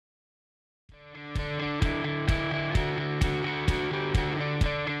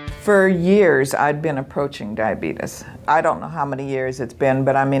For years, I'd been approaching diabetes. I don't know how many years it's been,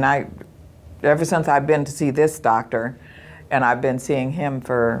 but I mean, ever since I've been to see this doctor, and I've been seeing him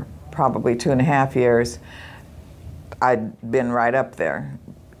for probably 2.5 years, I'd been right up there.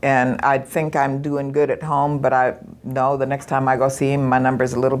 And I think I'm doing good at home, but I know the next time I go see him, my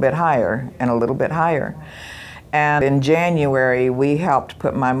number's a little bit higher and a little bit higher. And in January, we helped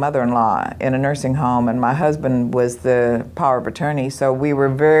put my mother-in-law in a nursing home, and my husband was the power of attorney, so we were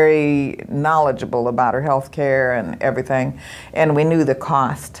very knowledgeable about her health care and everything. And we knew the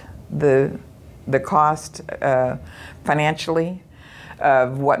cost, the cost financially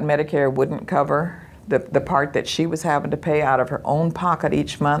of what Medicare wouldn't cover, the part that she was having to pay out of her own pocket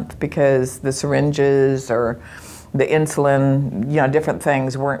each month because the syringes or the insulin, you know, different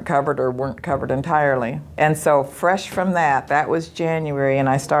things weren't covered or weren't covered entirely. And so fresh from that was January, and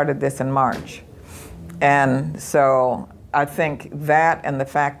I started this in March. And so I think that and the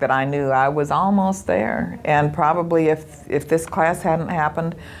fact that I knew I was almost there, and probably if this class hadn't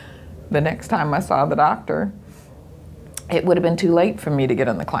happened, the next time I saw the doctor, it would have been too late for me to get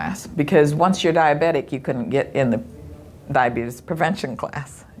in the class, because once you're diabetic, you couldn't get in the diabetes prevention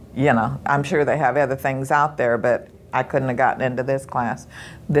class. You know, I'm sure they have other things out there, but I couldn't have gotten into this class.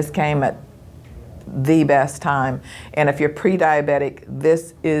 This came at the best time. And if you're pre-diabetic,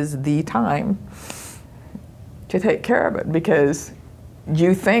 this is the time to take care of it, because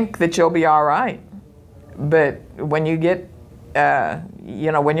you think that you'll be all right. But when you get,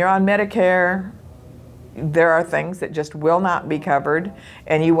 you know, when you're on Medicare, there are things that just will not be covered,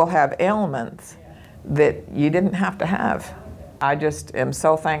 and you will have ailments that you didn't have to have. I just am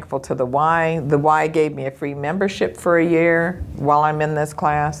so thankful to the Y. The Y gave me a free membership for a year while I'm in this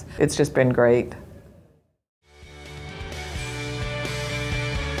class. It's just been great.